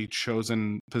naturally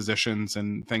chosen positions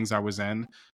and things I was in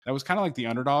that was kind of like the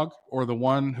underdog or the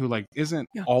one who like isn't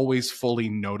always fully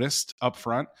noticed up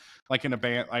front. Like in a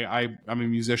band, I'm a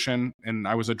musician and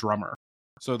I was a drummer.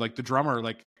 So like the drummer,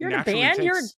 like you're in a band,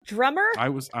 you're a drummer.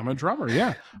 I'm a drummer.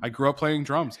 Yeah. I grew up playing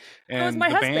drums, and my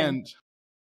husband.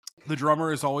 The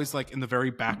drummer is always like in the very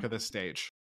back of the stage.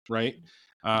 Right.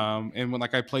 And when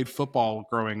like I played football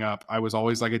growing up, I was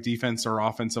always like a defense or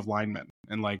offensive lineman,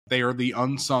 and like they are the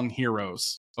unsung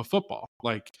heroes of football.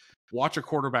 Like watch a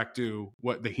quarterback do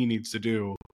what he needs to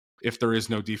do if there is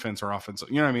no defense or offense.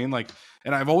 You know what I mean? Like,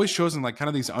 and I've always chosen like kind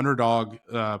of these underdog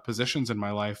positions in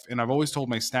my life. And I've always told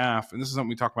my staff, and this is something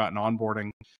we talk about in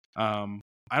onboarding.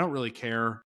 I don't really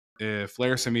care if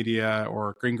Larison Media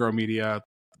or Green Grow Media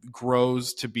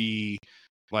grows to be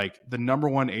like the number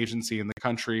one agency in the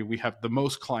country. We have the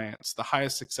most clients, the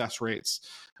highest success rates.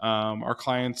 Our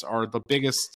clients are the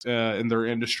biggest in their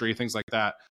industry, things like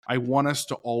that. I want us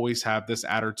to always have this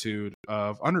attitude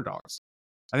of underdogs.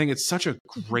 I think it's such a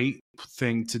great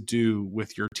thing to do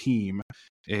with your team,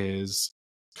 is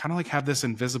kind of like have this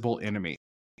invisible enemy,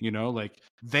 like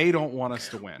they don't want us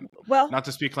to win. Well, not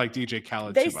to speak like DJ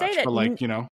Khaled too much, but like,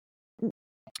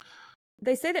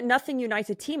 they say that nothing unites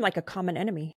a team like a common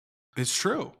enemy. It's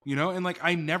true, and like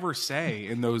I never say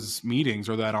in those meetings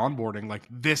or that onboarding, like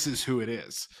this is who it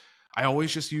is. I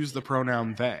always just use the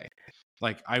pronoun they.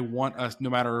 Like I want us,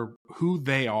 no matter who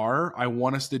they are, I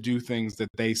want us to do things that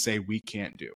they say we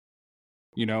can't do,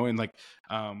 and like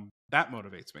that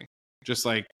motivates me. Just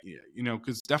like,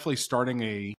 because definitely starting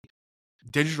a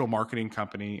digital marketing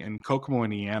company in Kokomo,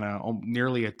 Indiana,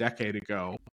 nearly a decade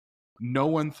ago, no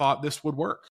one thought this would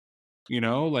work.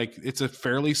 Like it's a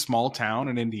fairly small town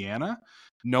in Indiana.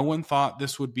 No one thought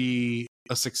this would be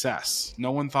a success.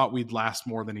 No one thought we'd last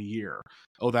more than a year.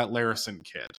 Oh, that Larison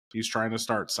kid, he's trying to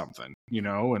start something,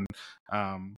 and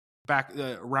back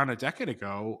around a decade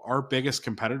ago, our biggest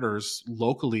competitors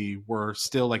locally were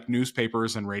still like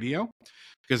newspapers and radio,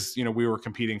 because we were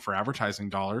competing for advertising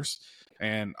dollars.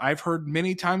 And I've heard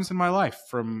many times in my life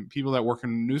from people that work in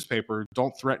a newspaper,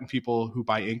 don't threaten people who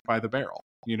buy ink by the barrel.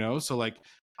 So like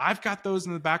I've got those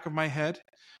in the back of my head,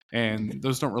 and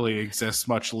those don't really exist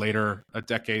much later, a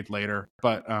decade later.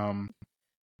 But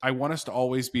I want us to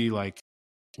always be like,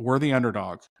 we're the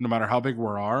underdog, no matter how big we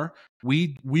are.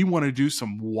 We want to do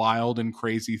some wild and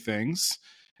crazy things,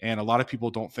 and a lot of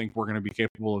people don't think we're going to be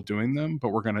capable of doing them, but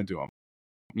we're going to do them.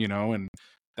 And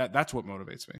that's what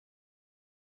motivates me.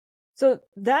 So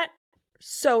that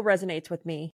so resonates with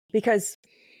me, because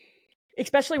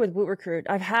especially with Woot Recruit,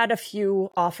 I've had a few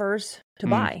offers to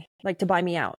buy, like to buy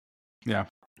me out. Yeah.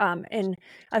 And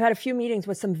I've had a few meetings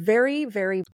with some very,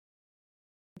 very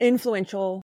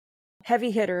influential,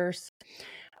 heavy hitters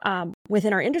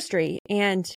within our industry.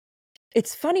 And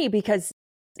it's funny because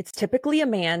it's typically a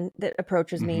man that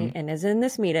approaches me and is in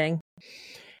this meeting.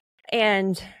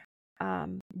 And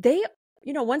they,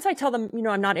 once I tell them,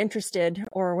 I'm not interested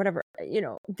or whatever,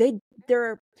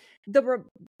 the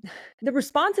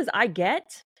responses I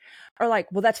get are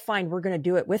like, well, that's fine. We're going to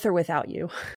do it with or without you.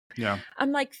 Yeah.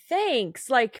 I'm like, thanks.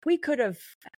 Like, we could have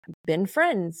been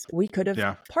friends. We could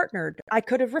have partnered. I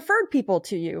could have referred people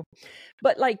to you.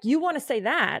 But like, you want to say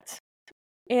that.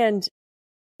 And,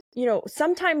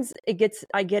 sometimes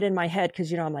I get in my head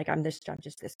because, I'm like, I'm just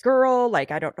this girl.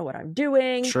 Like, I don't know what I'm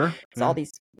doing. Sure. It's all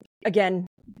these, again,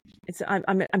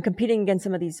 I'm competing against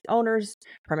some of these owners,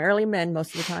 primarily men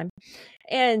most of the time.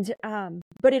 And,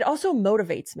 but it also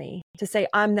motivates me to say,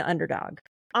 I'm the underdog.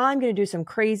 I'm going to do some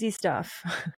crazy stuff.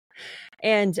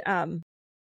 And, I'm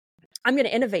going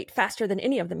to innovate faster than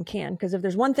any of them can. Because if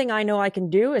there's one thing I know I can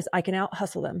do, is I can out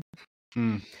hustle them.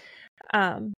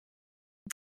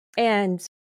 And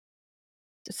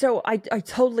so I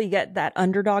totally get that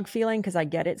underdog feeling, because I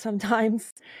get it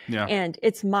sometimes. Yeah. And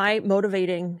it's my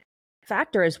motivating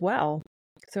factor as well.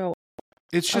 So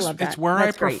it's where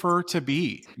I prefer to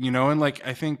be, and like,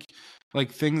 I think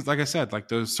like things, like I said, like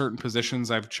those certain positions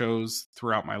I've chose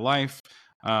throughout my life.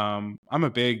 I'm a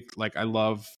big, like, I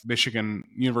love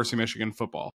University of Michigan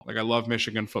football. Like, I love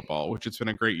Michigan football, which it's been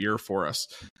a great year for us.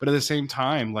 But at the same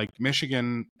time, like,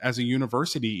 Michigan as a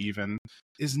university even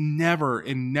is never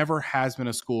has been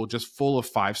a school just full of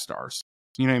 5 stars.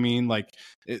 You know what I mean? Like,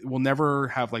 it will never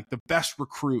have like the best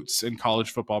recruits in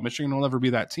college football. Michigan will never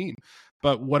be that team.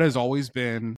 But what has always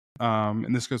been,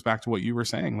 and this goes back to what you were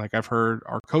saying, like, I've heard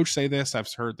our coach say this,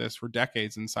 I've heard this for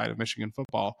decades inside of Michigan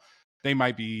football. They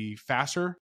might be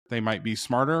faster, they might be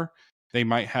smarter, they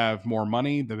might have more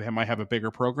money, they might have a bigger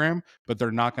program, but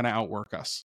they're not going to outwork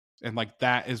us. And like,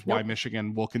 that is why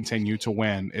Michigan will continue to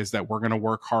win, is that we're going to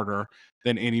work harder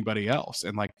than anybody else.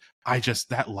 And like,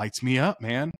 that lights me up,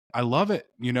 man. I love it,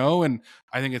 and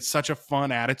I think it's such a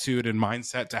fun attitude and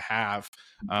mindset to have,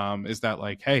 is that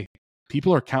like, hey,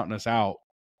 people are counting us out.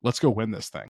 Let's go win this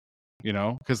thing,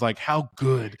 because like, how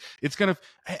good it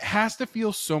has to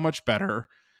feel so much better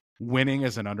winning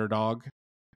as an underdog,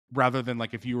 rather than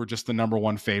like if you were just the number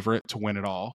one favorite to win it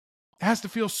all. It has to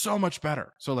feel so much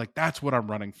better. So like, that's what I'm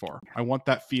running for. I want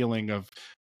that feeling of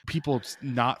people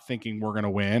not thinking we're going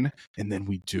to win, and then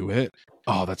we do it.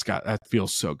 Oh, that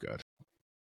feels so good.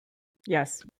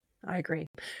 Yes, I agree.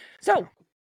 So,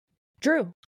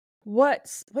 Drew,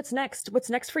 what's next?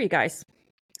 What's next for you guys?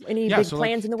 Any big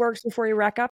plans in the works before you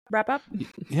wrap up?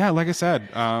 Yeah, like I said,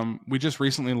 we just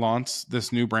recently launched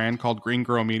this new brand called Green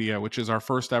Grow Media, which is our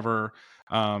first ever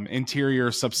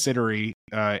interior subsidiary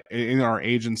in our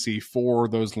agency for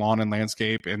those lawn and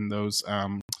landscape and those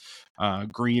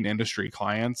green industry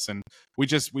clients. And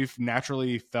we've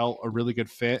naturally felt a really good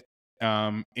fit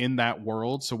in that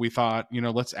world. So we thought,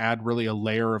 let's add really a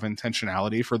layer of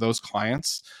intentionality for those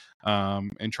clients,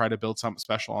 and try to build something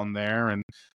special on there. And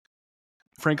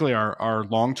frankly, our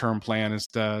long-term plan is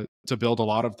to build a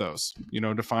lot of those,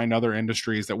 to find other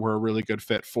industries that we're a really good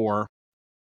fit for.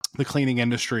 The cleaning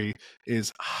industry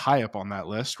is high up on that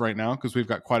list right now, because we've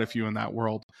got quite a few in that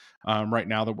world right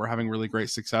now that we're having really great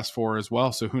success for as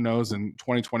well. So who knows, in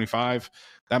 2025,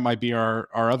 that might be our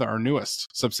newest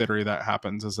subsidiary that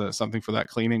happens as something for that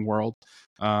cleaning world.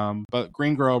 But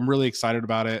Green Grow, I'm really excited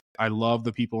about it. I love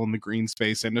the people in the green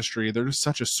space industry. They're just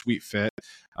such a sweet fit.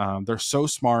 They're so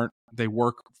smart. They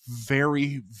work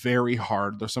very, very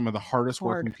hard. They're some of the hardest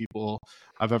working people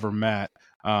I've ever met.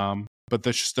 But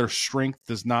their strength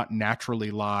does not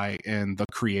naturally lie in the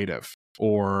creative.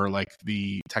 or like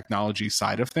the technology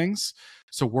side of things.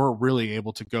 So we're really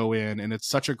able to go in, and it's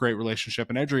such a great relationship.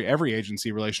 And every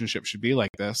agency relationship should be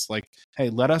like this. Like, hey,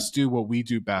 let us do what we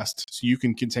do best so you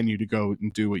can continue to go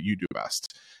and do what you do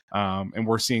best. And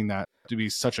we're seeing that to be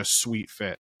such a sweet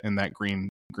fit in that green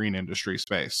industry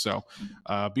space. So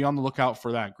be on the lookout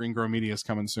for that. Green Grow Media is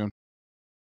coming soon.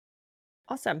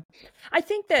 Awesome. I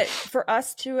think that for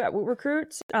us too at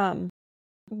Recruit,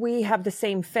 we have the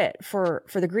same fit for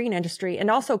the green industry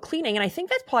and also cleaning. And I think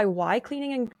that's probably why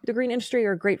cleaning and the green industry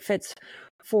are great fits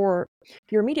for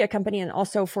your media company and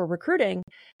also for recruiting,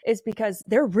 is because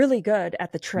they're really good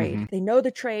at the trade. Mm-hmm. They know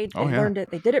the trade. They learned it.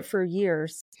 They did it for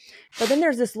years. But then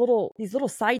there's these little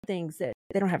side things that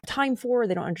they don't have time for,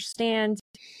 they don't understand,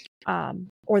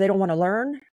 or they don't want to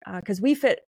learn. Because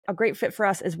a great fit for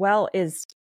us as well is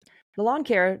the lawn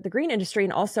care, the green industry,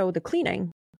 and also the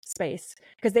cleaning space,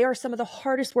 because they are some of the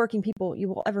hardest working people you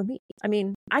will ever meet. I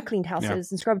mean, I cleaned houses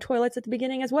and scrubbed toilets at the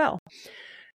beginning as well.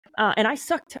 And I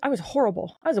sucked. I was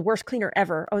horrible. I was the worst cleaner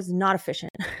ever. I was not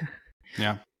efficient.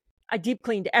 Yeah. I deep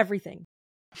cleaned everything.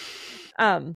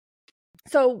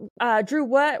 So Drew,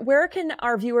 where can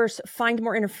our viewers find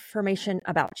more information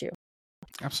about you?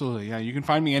 Absolutely. Yeah. You can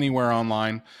find me anywhere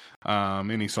online,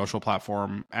 any social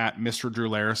platform at Mr. Drew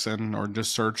Larison, or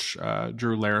just search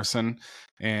Drew Larison,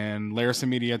 and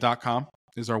larisonmedia.com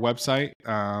is our website.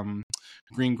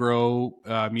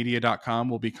 greengrowmedia.com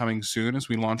will be coming soon as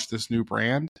we launch this new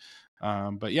brand.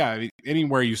 But yeah,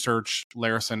 anywhere you search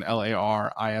Larison,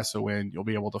 Larison, you'll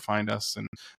be able to find us. And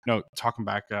going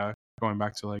back to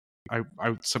like, I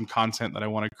some content that I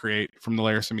want to create from the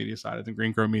Larison Media side. The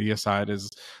Green Grow Media side is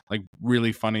like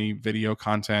really funny video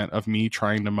content of me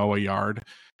trying to mow a yard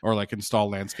or like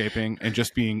install landscaping and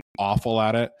just being awful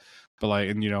at it. But like,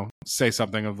 and say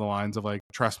something of the lines of like,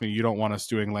 trust me, you don't want us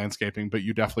doing landscaping, but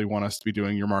you definitely want us to be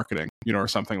doing your marketing, or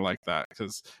something like that.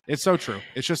 Because it's so true.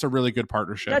 It's just a really good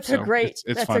partnership. That's a great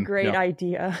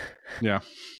idea. Yeah.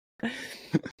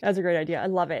 That's a great idea. I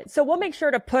love it. So we'll make sure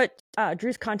to put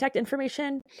Drew's contact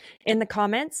information in the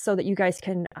comments so that you guys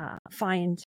can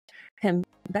find him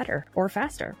better or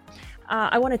faster.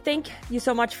 I want to thank you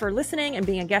so much for listening and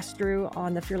being a guest, Drew,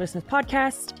 on the Fearlessness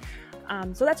podcast.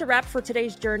 So that's a wrap for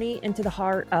today's journey into the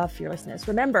heart of fearlessness.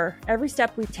 Remember, every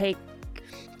step we take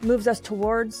moves us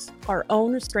towards our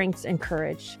own strengths and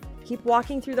courage. Keep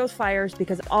walking through those fires,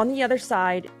 because on the other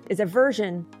side is a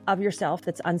version of yourself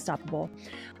that's unstoppable.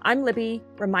 I'm Libby,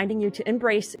 reminding you to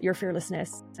embrace your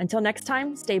fearlessness. Until next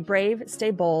time, stay brave,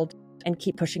 stay bold, and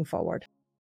keep pushing forward.